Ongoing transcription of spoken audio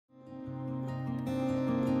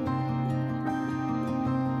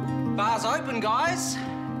Bar's open, guys.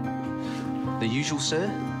 The usual, sir.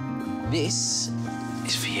 This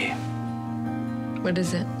is for you. What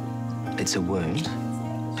is it? It's a wound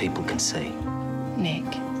people can see. Nick,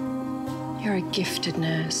 you're a gifted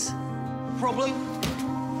nurse. Problem?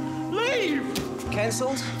 Leave!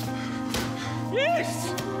 Cancelled?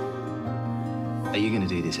 Yes! Are you going to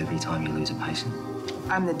do this every time you lose a patient?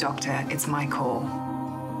 I'm the doctor. It's my call.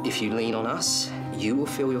 If you lean on us, you will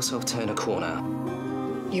feel yourself turn a corner.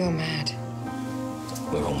 You're mad.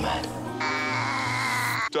 We're all mad.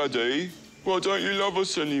 Daddy, why don't you love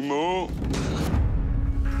us anymore?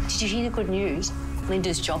 Did you hear the good news?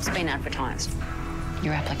 Linda's job's been advertised.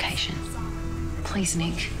 Your application. Please,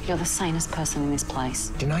 Nick, you're the sanest person in this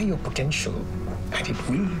place. Deny your potential, and it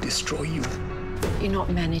will destroy you. You're not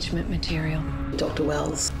management material. Dr.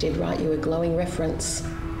 Wells did write you a glowing reference,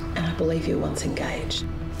 and I believe you were once engaged.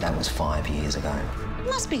 That was 5 years ago. You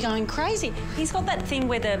must be going crazy. He's got that thing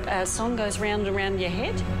where the song goes round and round your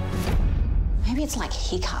head. Maybe it's like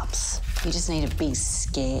hiccups. You just need a big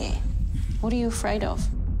scare. What are you afraid of?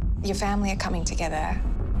 Your family are coming together,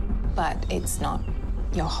 but it's not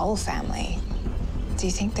your whole family. Do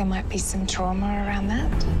you think there might be some trauma around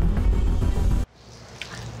that?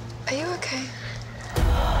 Are you okay?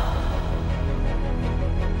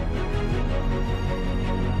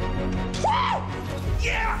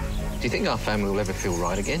 Yeah! Do you think our family will ever feel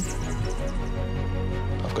right again?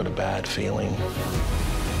 I've got a bad feeling.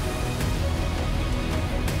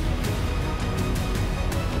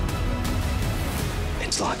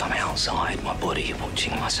 It's like I'm outside my body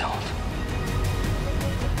watching myself.